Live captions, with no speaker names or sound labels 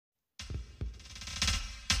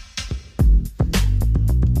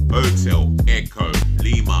Hotel Echo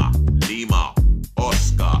Lima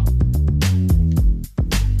Oscar.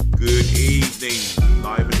 Good evening,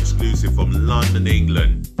 live and exclusive from London,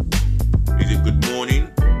 England. Is it good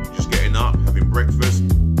morning? Just getting up, having breakfast,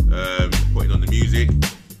 putting on the music.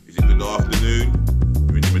 Is it good afternoon?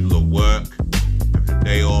 You're in the middle of work, having a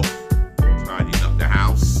day off, tidying up the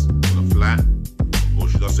house or the flat, or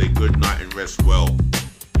should I say good night and rest well,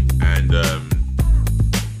 and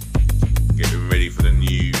getting ready for the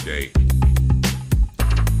new day.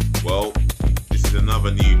 Well, this is another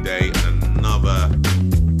new day and another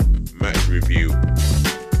match review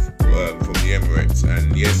from the Emirates,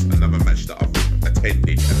 and yes, another match that I've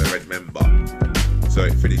attended as a red member. So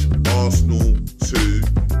it finished Arsenal 2,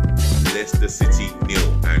 Leicester City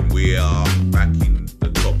 0, and we are back in the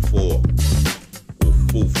top 4 or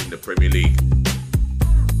 4th in the Premier League.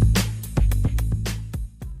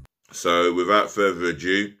 So without further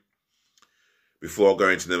ado, before I go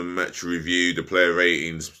into the match review, the player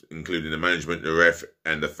ratings, including the management, the ref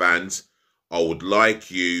and the fans, I would like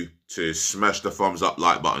you to smash the thumbs up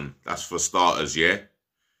like button. That's for starters, yeah?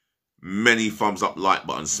 Many thumbs up like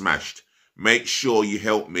buttons smashed. Make sure you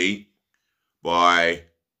help me by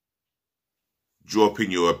dropping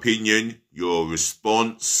your opinion, your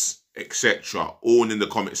response, etc. all in the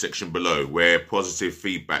comment section below, where positive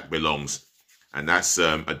feedback belongs. And that's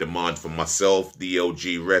a demand from myself,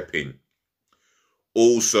 DLG Repping.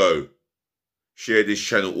 Also, share this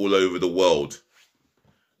channel all over the world,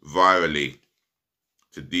 virally,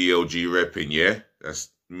 to DLG Repping, yeah? That's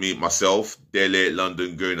me, myself, Delhi,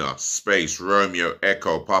 London Gunner, Space, Romeo,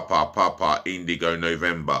 Echo, Papa, Indigo,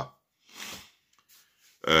 November.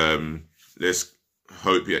 Let's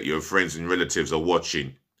hope that your friends and relatives are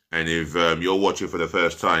watching. And if you're watching for the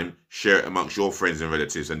first time, share it amongst your friends and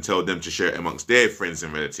relatives and tell them to share it amongst their friends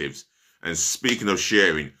and relatives. And speaking of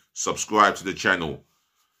sharing, subscribe to the channel.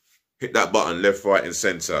 Hit that button left, right and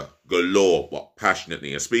centre. Galore, but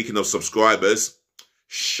passionately. And speaking of subscribers,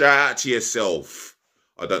 shout out to yourself.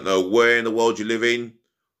 I don't know where in the world you live in.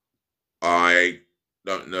 I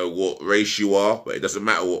don't know what race you are, but it doesn't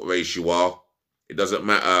matter what race you are. It doesn't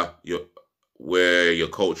matter where your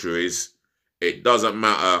culture is. It doesn't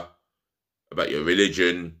matter about your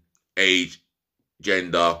religion, age,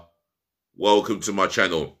 gender. Welcome to my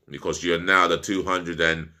channel, because you're now the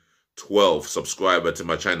 212th subscriber to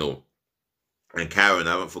my channel. And Karen,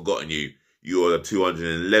 I haven't forgotten you. You are the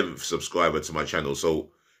 211th subscriber to my channel.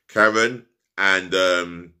 So Karen and a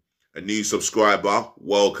new subscriber,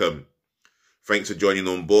 welcome. Thanks for joining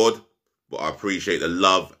on board, but I appreciate the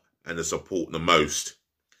love and the support the most.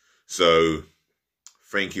 So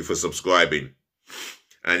thank you for subscribing.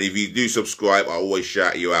 And if you do subscribe, I always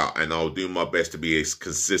shout you out, and I'll do my best to be as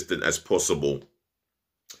consistent as possible.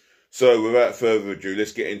 So without further ado,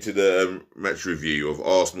 let's get into the match review of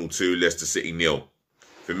Arsenal 2, Leicester City 0.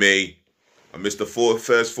 For me, I missed the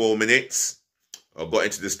first 4 minutes. I got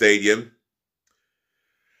into the stadium,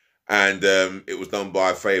 and it was done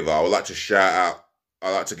by a favour. I would like to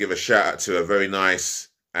give a shout out to a very nice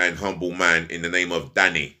and humble man in the name of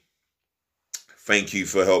Danny. Thank you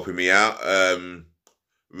for helping me out.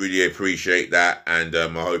 Really appreciate that, and I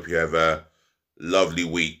hope you have a lovely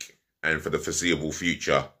week, and for the foreseeable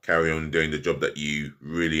future, carry on doing the job that you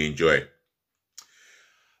really enjoy.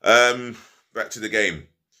 Back to the game.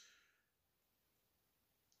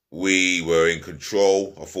 We were in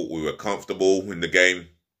control. I thought we were comfortable in the game.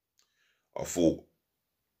 I thought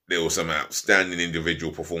there were some outstanding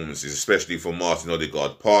individual performances, especially from Martin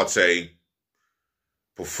Odegaard. Partey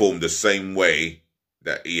performed the same way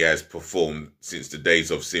that he has performed since the days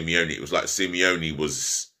of Simeone. It was like Simeone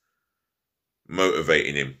was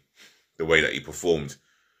motivating him, the way that he performed.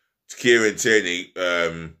 Kieran Tierney,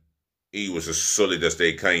 he was as solid as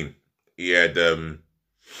they came. He had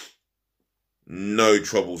no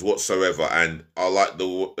troubles whatsoever, and I like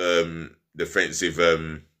the defensive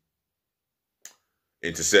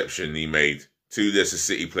interception he made. 2 Leicester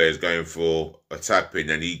City players going for a tap-in,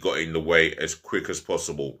 and he got in the way as quick as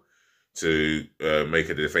possible to make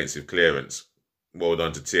a defensive clearance. Well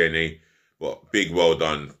done to Tierney, but big well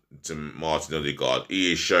done to Martin Odegaard.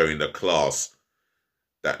 He is showing the class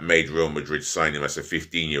that made Real Madrid sign him as a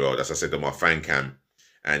 15-year-old, as I said on my fan cam.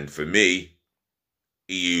 And for me,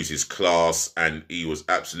 he used his class, and he was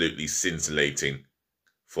absolutely scintillating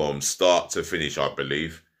from start to finish, I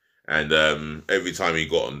believe. And every time he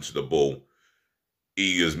got onto the ball,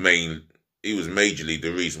 he was majorly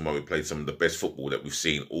the reason why we played some of the best football that we've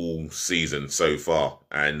seen all season so far.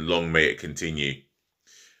 And long may it continue.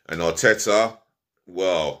 And Arteta,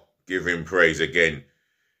 well, give him praise again.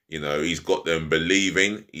 You know, he's got them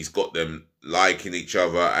believing. He's got them liking each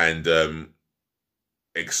other. And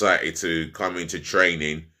excited to come into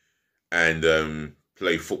training and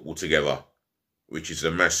play football together, which is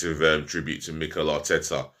a massive tribute to Mikel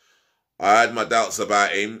Arteta. I had my doubts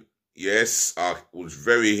about him. Yes, I was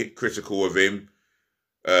very critical of him.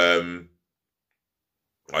 I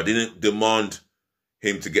didn't demand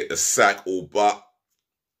him to get the sack, but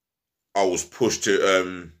I was pushed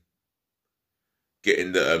to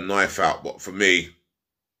getting the knife out. But for me,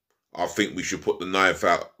 I think we should put the knife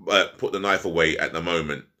out, put the knife away at the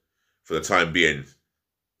moment for the time being,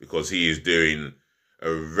 because he is doing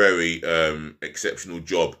a very exceptional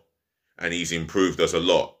job and he's improved us a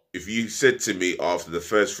lot. If you said to me after the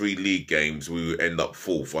first 3 league games we would end up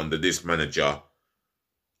 4th under this manager,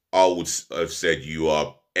 I would have said you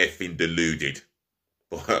are effing deluded.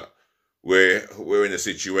 But we're in a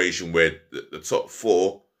situation where the top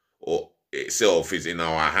 4 or itself is in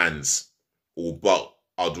our hands, but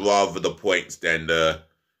I'd rather the points than the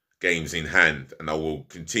games in hand, and I will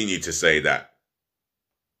continue to say that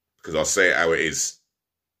because I'll say it how it is.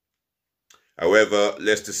 However,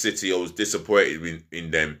 Leicester City, I was disappointed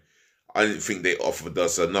in them. I didn't think they offered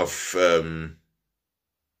us enough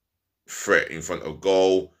threat in front of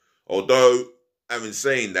goal. Although, having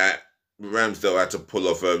saying that, Ramsdale had to pull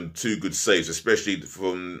off 2 good saves, especially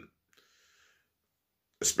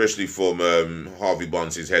from Harvey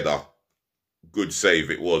Barnes' header. Good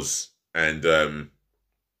save it was, and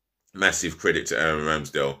massive credit to Aaron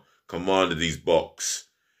Ramsdale. Commanded his box,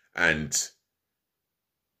 and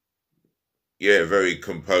yeah, very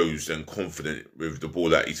composed and confident with the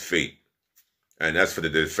ball at his feet. And as for the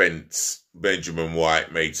defence, Benjamin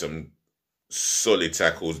White made some solid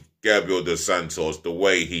tackles. Gabriel dos Santos, the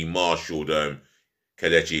way he marshalled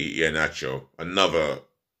Kelechi Iheanacho, another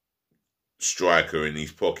striker in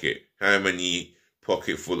his pocket. How many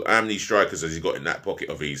strikers has he got in that pocket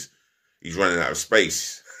of his? He's running out of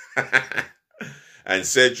space. And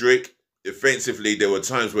Cedric, defensively, there were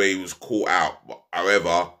times where he was caught out.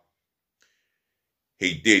 However,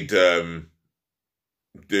 he did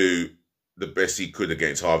do the best he could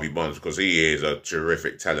against Harvey Barnes, because he is a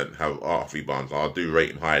terrific talent, Harvey Barnes. I do rate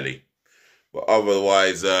him highly. But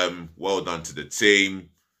otherwise, well done to the team.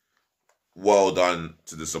 Well done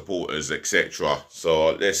to the supporters, etc.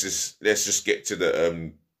 So let's just get to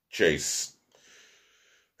the chase.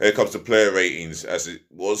 Here comes the player ratings, as it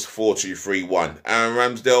was 4-2-3-1. Aaron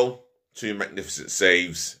Ramsdale, 2 magnificent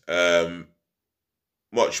saves.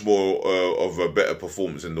 Much more of a better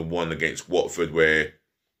performance than the one against Watford, where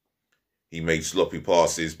he made sloppy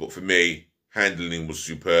passes. But for me, handling was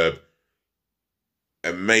superb.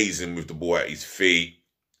 Amazing with the ball at his feet.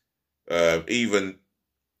 Even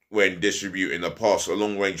when distributing a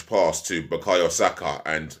long-range pass to Bukayo Saka,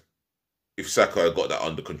 and if Saka had got that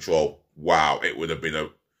under control, wow, it would have been a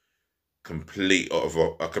complete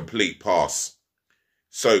pass.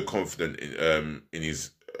 So confident in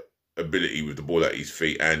his ability with the ball at his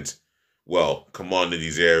feet, and well, commanded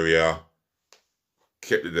his area,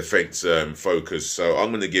 kept the defence focused. So I'm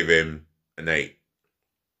going to give him an 8.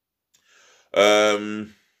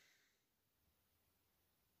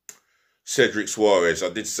 Cedric Suarez, I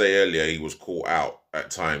did say earlier he was caught out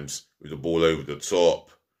at times with the ball over the top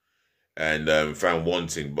and found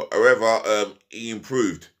wanting. But however, he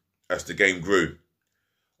improved as the game grew.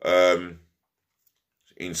 In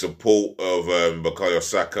support of Bukayo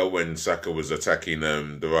Saka, when Saka was attacking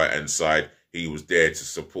the right-hand side, he was there to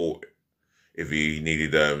support if he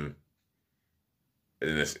needed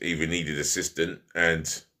assistance.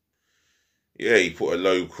 And yeah, he put a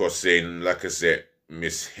low cross in, like I said,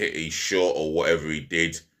 hit his shot or whatever he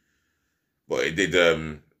did. But it did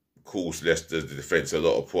cause Leicester's defence a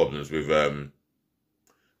lot of problems with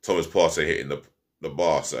Thomas Partey hitting the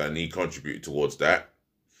bar, and he contributed towards that.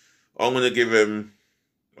 I'm going to give him,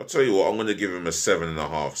 I'll tell you what, I'm going to give him a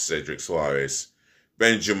 7.5, Cedric Suarez.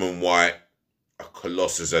 Benjamin White, a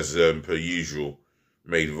colossus as per usual,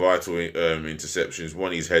 made vital interceptions,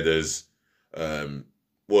 won his headers,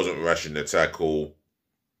 wasn't rushing the tackle,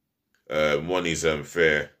 won his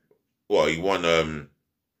he won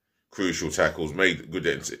crucial tackles, made good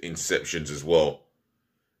interceptions as well.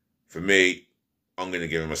 For me, I'm going to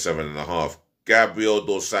give him a 7.5. Gabriel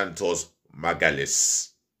dos Santos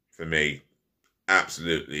Magalhães, for me,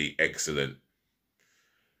 absolutely excellent.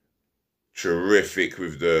 Terrific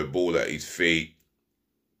with the ball at his feet.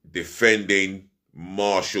 Defending,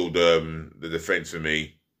 marshalled the defence for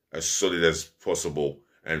me, as solid as possible.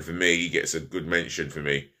 And for me, he gets a good mention for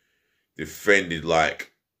me. Defended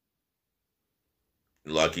like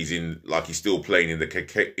he's still playing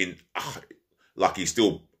like he's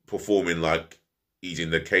still performing like he's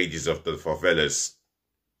in the cages of the favelas.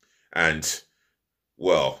 And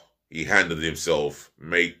well, he handled himself.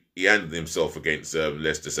 He handled himself against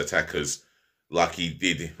Leicester's attackers like he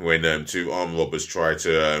did when two armed robbers tried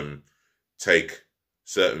to take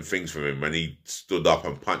certain things from him, and he stood up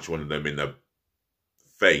and punched one of them in the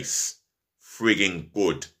face. Frigging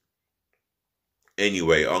good.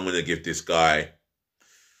 Anyway, I'm going to give this guy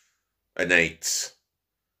an 8.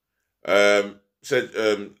 Kieran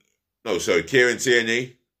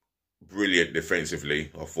Tierney, brilliant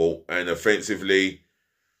defensively, I thought. And offensively,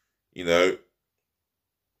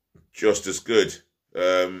 just as good.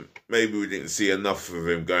 Maybe we didn't see enough of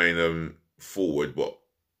him going forward, but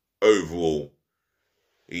overall,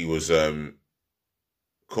 he was he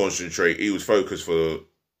was focused for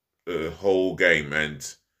the whole game,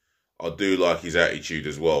 and I do like his attitude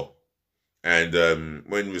as well. And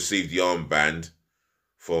when received the armband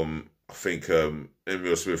from, I think,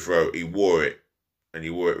 Emile Smith-Rowe, he wore it, and he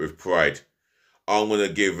wore it with pride. I'm going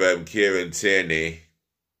to give Kieran Tierney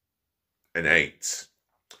an 8.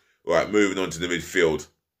 Right, moving on to the midfield.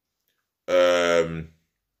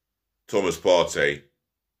 Thomas Partey,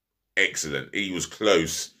 excellent. He was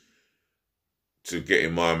close to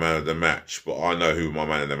getting my man of the match, but I know who my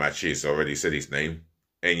man of the match is. I already said his name.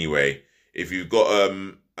 Anyway, if you've got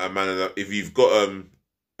a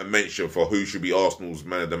mention for who should be Arsenal's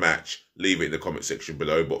man of the match, leave it in the comment section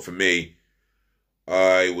below. But for me,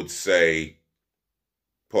 I would say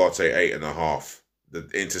Partey 8.5. The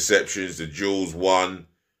interceptions, the duels won,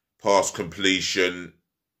 pass completion,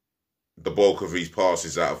 the bulk of his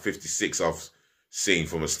passes out of 56 I've seen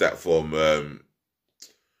from a stat from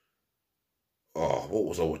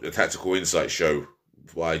the Tactical Insight show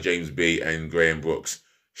by James B and Graham Brooks.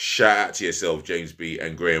 Shout out to yourself, James B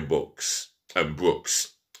and Graham Brooks.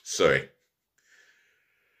 Sorry.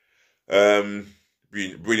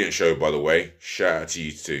 Brilliant show, by the way. Shout out to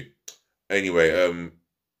you too. Anyway,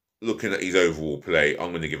 looking at his overall play,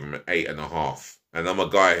 I'm going to give him an 8.5. And I'm a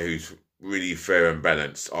guy who's really fair and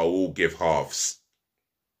balanced. I will give halves.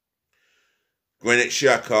 Granit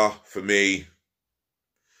Xhaka, for me,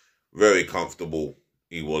 very comfortable.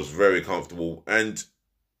 He was very comfortable. And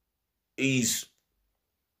he's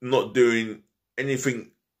not doing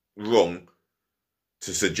anything wrong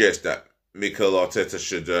to suggest that Mikel Arteta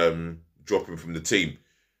should drop him from the team.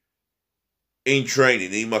 In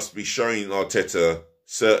training, he must be showing Arteta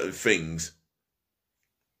certain things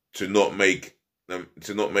to not make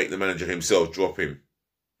the manager himself drop him,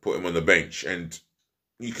 put him on the bench. And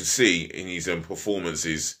you can see in his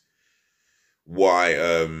performances why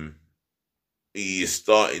he is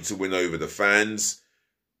starting to win over the fans,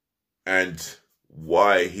 and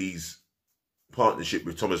why his partnership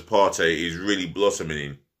with Thomas Partey is really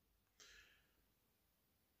blossoming.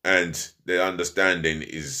 And their understanding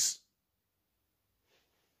is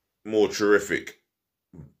more terrific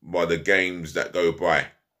by the games that go by.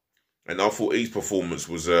 And I thought his performance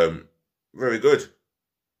was very good.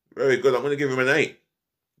 Very good. I'm going to give him an 8.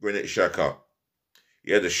 Granit Xhaka.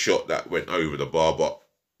 He had a shot that went over the bar, but,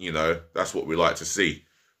 that's what we like to see.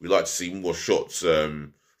 We like to see more shots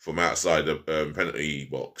from outside the penalty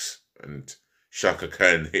box. And Xhaka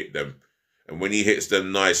can hit them. And when he hits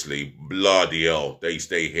them nicely, bloody hell, they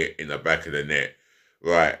stay hit in the back of the net.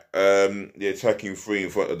 Right. The attacking three in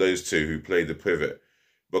front of those two who played the pivot.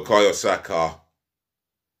 Bukayo Saka,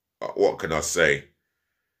 what can I say?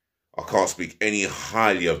 I can't speak any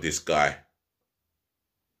highly of this guy.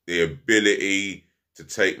 The ability to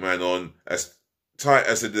take man on, as tight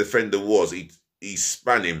as the defender was, he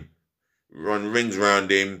span him, run rings around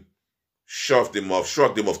him, shoved him off,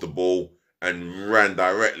 shrugged him off the ball, and ran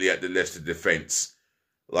directly at the Leicester defence,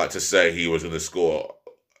 like to say he was going to score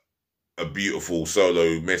a beautiful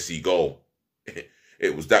solo Messi goal.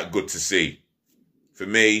 It was that good to see. For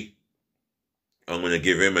me, I'm going to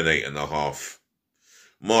give him an 8.5.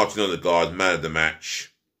 Martin Odegaard, man of the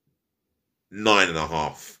match,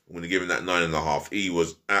 9.5. I'm going to give him that 9.5. He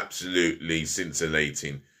was absolutely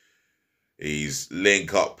scintillating. His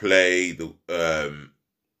link-up play, the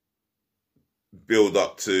build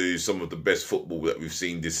up to some of the best football that we've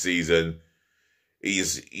seen this season. He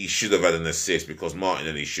should have had an assist, because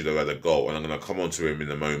Martinelli should have had a goal, and I'm going to come on to him in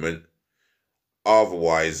a moment.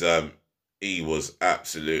 Otherwise, he was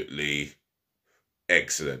absolutely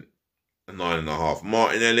excellent. A 9.5.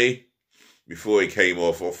 Martinelli, before he came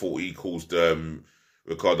off, I thought he caused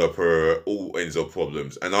Ricardo Pereira all ends of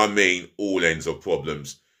problems. And I mean all ends of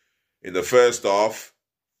problems. In the first half,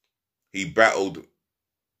 he battled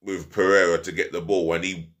with Pereira to get the ball, and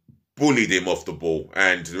he bullied him off the ball,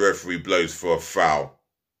 and the referee blows for a foul.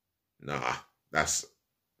 Nah, that's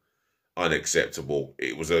unacceptable.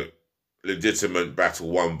 It was a legitimate battle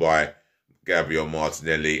won by Gabriel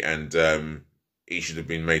Martinelli, and he should have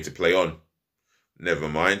been made to play on. Never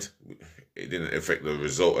mind. It didn't affect the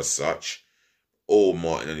result as such. All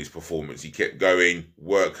Martinelli's performance. He kept going,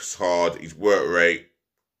 works hard, his work rate,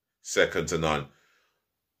 second to none.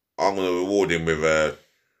 I'm going to reward him with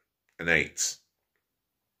an 8.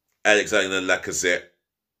 Alexander Lacazette,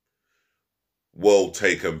 well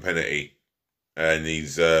taken penalty. And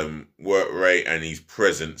his work rate and his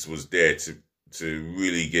presence was there to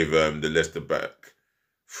really give the Leicester back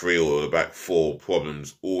 3 or the back 4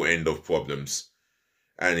 problems, all end of problems.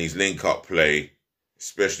 And his link-up play,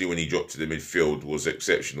 especially when he dropped to the midfield, was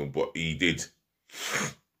exceptional. But he did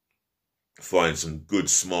find some good,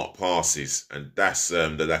 smart passes. And that's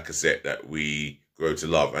the Lacazette that we grow to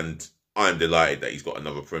love. And I'm delighted that he's got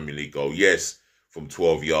another Premier League goal. Yes, from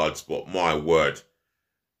 12 yards, but my word,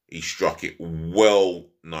 he struck it well,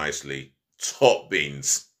 nicely. Top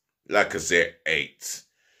bins. Lacazette, 8.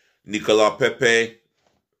 Nicolas Pepe,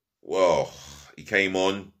 well, he came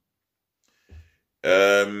on.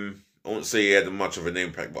 I won't say he had much of an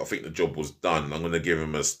impact, but I think the job was done. I'm going to give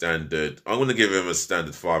him a standard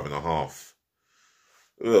 5.5.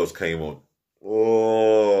 Who else came on?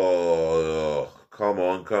 Oh, come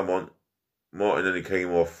on. Martinelli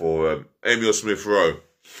came off for Emile Smith-Rowe.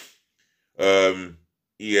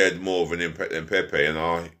 He had more of an impact than Pepe, and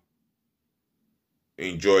I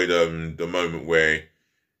enjoyed the moment where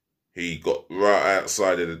he got right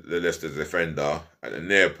outside of the Leicester defender at the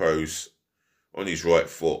near post on his right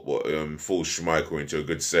foot, but full Schmeichel into a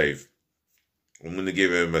good save. I'm going to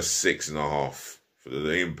give him a 6.5 for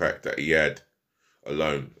the impact that he had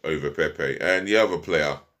alone over Pepe. And the other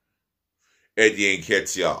player, Eddie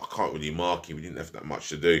Nketiah, I can't really mark him. He didn't have that much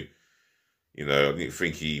to do. You know, I didn't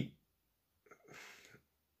think he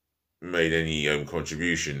made any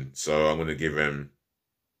contribution, so I'm going to give him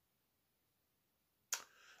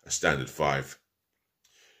a standard 5.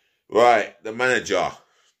 Right, the manager,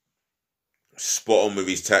 spot on with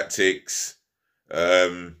his tactics.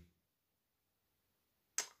 Had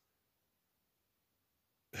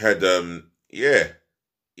he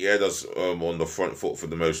had us on the front foot for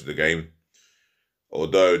the most of the game.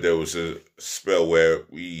 Although there was a spell where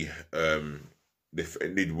we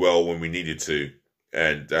defended well when we needed to.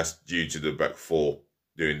 And that's due to the back 4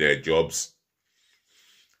 doing their jobs.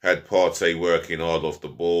 Had Partey working hard off the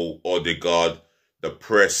ball. Odegaard, the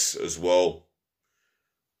press as well.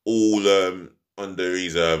 All under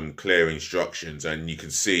his clear instructions. And you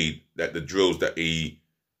can see that the drills that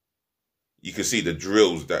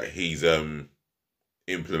he's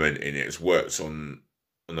implementing. It's worked on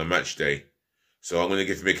a match day. So I'm going to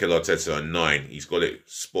give Mikel Arteta a 9. He's got it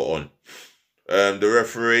spot on. The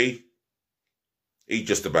referee, he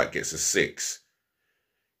just about gets a 6.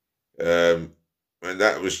 And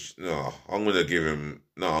that was I'm gonna give him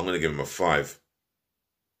a 5.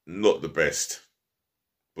 Not the best,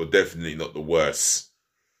 but definitely not the worst.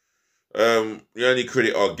 The only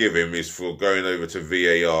credit I'll give him is for going over to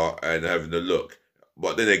VAR and having a look.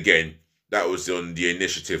 But then again, that was on the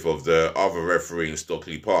initiative of the other referee in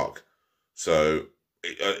Stockley Park. So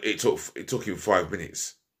it took him 5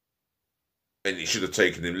 minutes. And it should have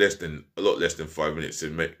taken him a lot less than 5 minutes to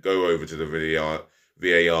go over to the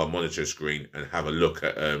VAR monitor screen and have a look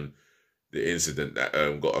at the incident that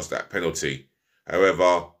got us that penalty.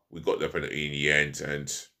 However, we got the penalty in the end,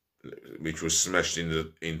 and which was smashed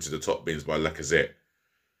into the top bins by Lacazette.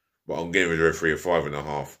 But I'm giving the referee a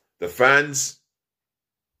 5.5. The fans,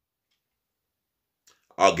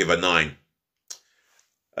 I'll give a 9.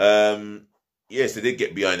 Yes, they did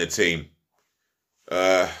get behind the team.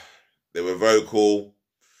 They were vocal.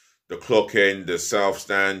 The clock end, the south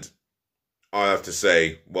stand. I have to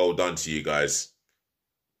say, well done to you guys.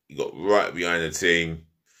 You got right behind the team,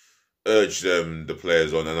 urged the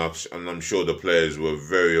players on, and I'm sure the players were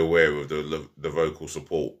very aware of the vocal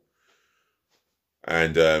support.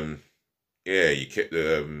 And you kept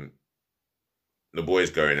the boys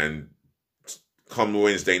going. And come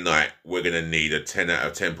Wednesday night, we're gonna need a 10 out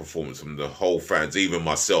of 10 performance from the whole fans, even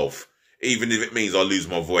myself. Even if it means I lose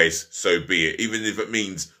my voice, so be it. Even if it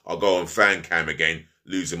means I'll go on fan cam again,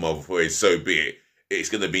 losing my voice, so be it. It's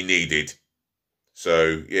going to be needed.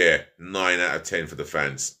 So, yeah, 9 out of 10 for the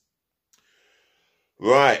fans.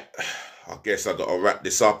 Right, I guess I've got to wrap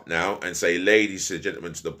this up now and say, ladies and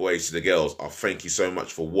gentlemen, to the boys, to the girls, I thank you so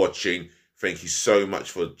much for watching. Thank you so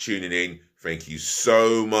much for tuning in. Thank you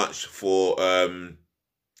so much for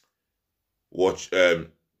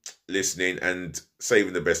listening and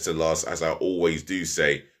saving the best to last, as I always do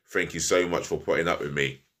say. Thank you so much for putting up with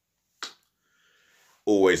me.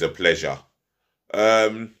 Always a pleasure.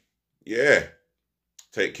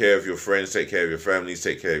 Take care of your friends, take care of your families,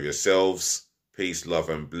 take care of yourselves. Peace, love,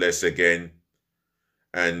 and bless again.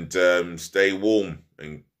 and stay warm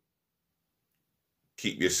and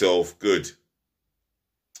keep yourself good.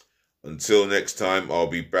 Until next time, I'll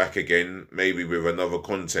be back again, maybe with another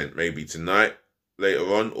content, maybe tonight,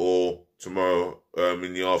 later on, or tomorrow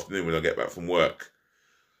in the afternoon when I get back from work.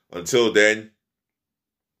 Until then,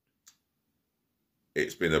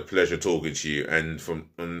 it's been a pleasure talking to you, and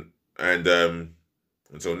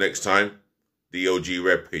until next time, the OG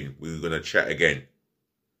Repping, we're gonna chat again.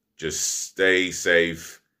 Just stay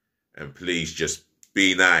safe, and please just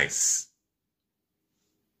be nice.